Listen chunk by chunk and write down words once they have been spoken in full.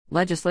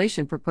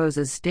Legislation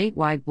proposes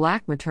statewide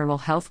Black Maternal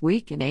Health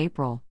Week in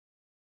April.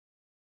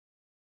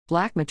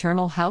 Black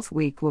Maternal Health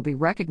Week will be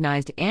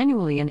recognized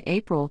annually in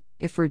April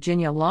if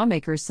Virginia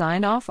lawmakers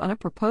sign off on a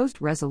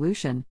proposed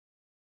resolution.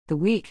 The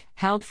week,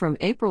 held from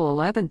April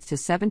 11th to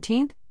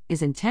 17th,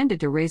 is intended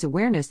to raise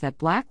awareness that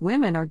Black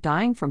women are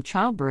dying from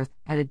childbirth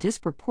at a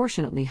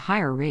disproportionately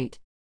higher rate.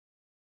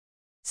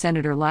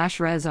 Senator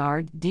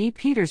Lashrez D.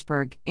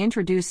 Petersburg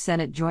introduced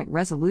Senate Joint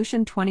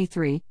Resolution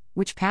 23,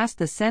 which passed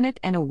the Senate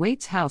and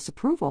awaits House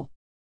approval.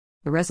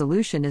 The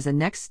resolution is a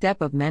next step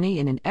of many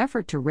in an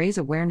effort to raise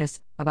awareness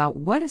about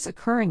what is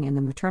occurring in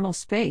the maternal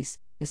space,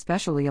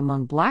 especially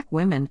among Black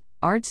women,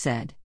 ARD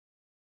said.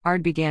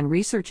 ARD began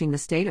researching the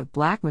state of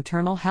Black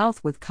maternal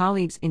health with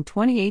colleagues in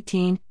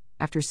 2018,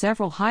 after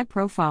several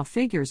high-profile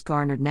figures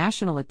garnered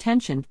national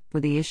attention for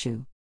the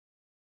issue.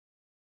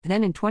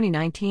 Then in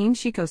 2019,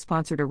 she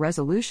co-sponsored a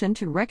resolution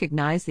to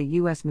recognize the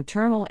U.S.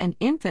 maternal and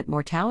infant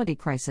mortality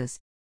crisis.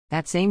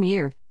 That same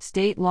year,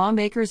 state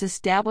lawmakers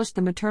established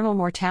the Maternal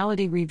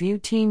Mortality Review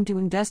Team to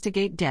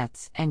investigate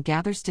deaths and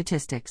gather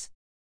statistics.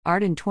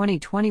 ARD in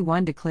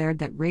 2021 declared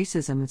that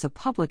racism is a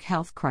public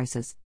health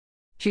crisis.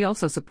 She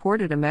also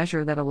supported a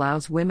measure that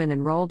allows women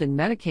enrolled in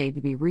Medicaid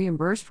to be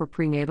reimbursed for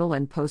prenatal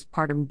and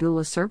postpartum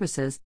doula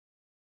services.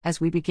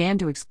 As we began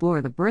to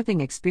explore the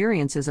birthing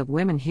experiences of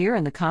women here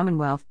in the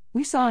Commonwealth,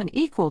 we saw an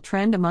equal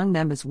trend among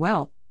them as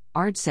well,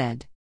 ARD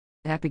said.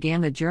 That began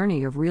the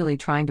journey of really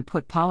trying to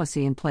put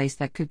policy in place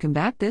that could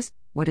combat this,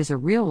 what is a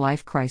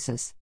real-life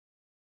crisis.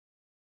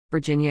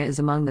 Virginia is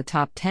among the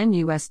top 10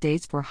 U.S.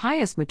 states for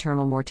highest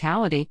maternal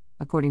mortality,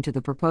 according to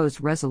the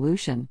proposed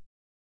resolution.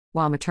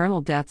 While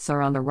maternal deaths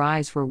are on the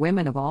rise for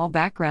women of all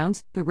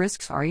backgrounds, the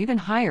risks are even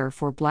higher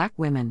for Black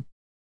women.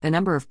 The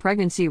number of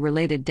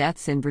pregnancy-related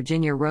deaths in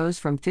Virginia rose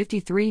from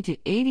 53 to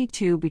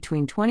 82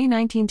 between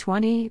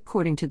 2019-20,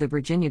 according to the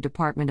Virginia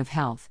Department of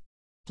Health.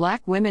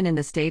 Black women in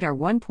the state are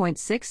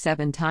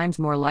 1.67 times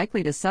more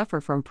likely to suffer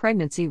from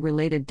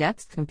pregnancy-related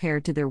deaths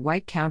compared to their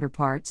white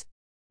counterparts.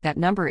 That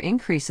number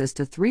increases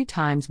to 3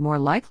 times more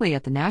likely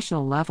at the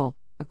national level,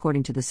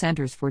 according to the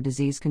Centers for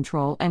Disease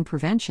Control and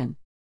Prevention.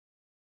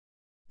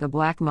 The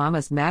Black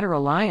Mamas Matter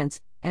Alliance,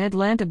 an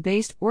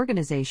Atlanta-based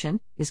organization,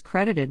 is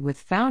credited with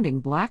founding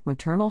Black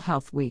Maternal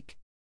Health Week.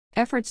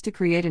 Efforts to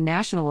create a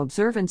national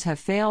observance have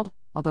failed,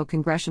 although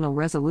congressional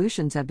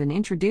resolutions have been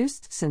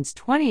introduced since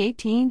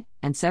 2018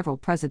 and several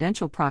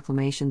presidential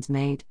proclamations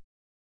made.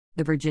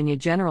 The Virginia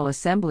General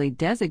Assembly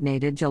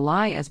designated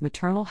July as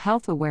Maternal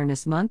Health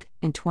Awareness Month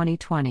in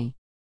 2020.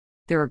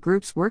 There are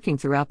groups working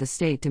throughout the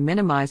state to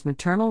minimize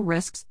maternal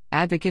risks,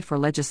 advocate for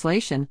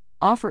legislation,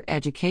 offer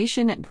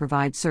education, and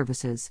provide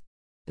services.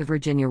 The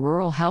Virginia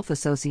Rural Health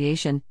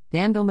Association,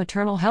 Danville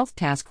Maternal Health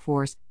Task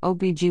Force,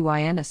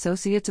 OBGYN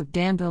Associates of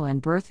Danville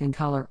and Birth in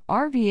Color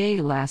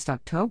RVA last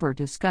October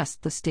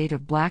discussed the state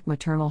of Black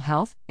maternal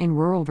health in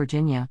rural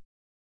Virginia.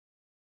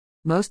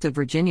 Most of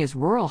Virginia's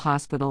rural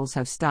hospitals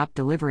have stopped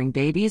delivering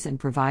babies and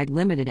provide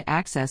limited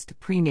access to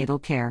prenatal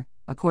care,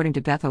 according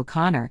to Beth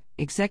O'Connor,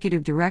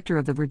 Executive Director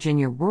of the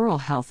Virginia Rural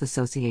Health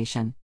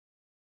Association.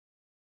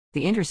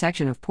 The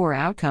intersection of poor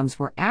outcomes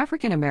for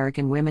African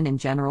American women in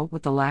general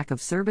with the lack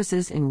of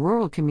services in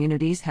rural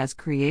communities has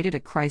created a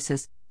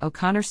crisis,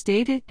 O'Connor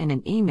stated in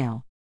an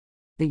email.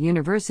 The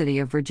University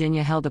of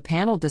Virginia held a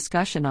panel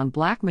discussion on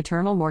Black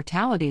maternal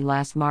mortality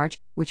last March,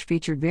 which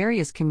featured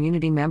various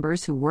community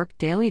members who work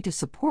daily to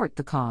support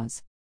the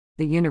cause.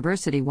 The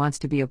university wants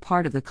to be a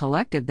part of the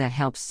collective that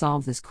helps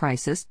solve this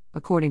crisis,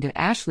 according to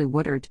Ashley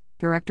Woodard,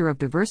 Director of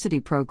Diversity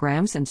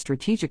Programs and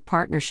Strategic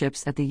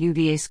Partnerships at the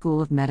UVA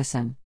School of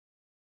Medicine.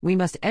 We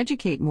must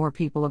educate more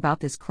people about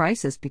this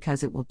crisis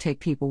because it will take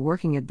people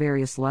working at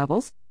various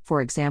levels,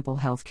 for example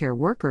healthcare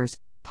workers,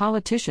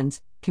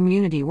 politicians,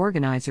 community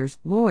organizers,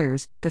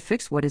 lawyers, to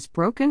fix what is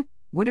broken,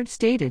 Woodard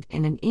stated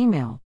in an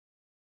email.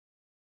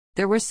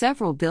 There were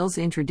several bills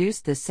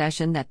introduced this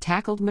session that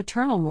tackled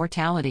maternal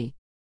mortality.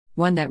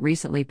 One that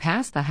recently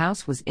passed the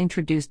House was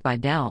introduced by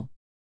Del.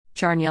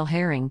 Charniel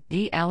Herring,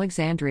 D.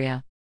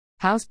 Alexandria.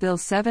 House Bill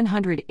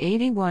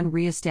 781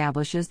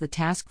 reestablishes the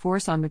Task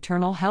Force on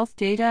Maternal Health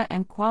Data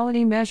and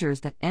Quality Measures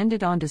that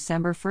ended on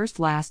December 1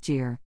 last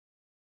year.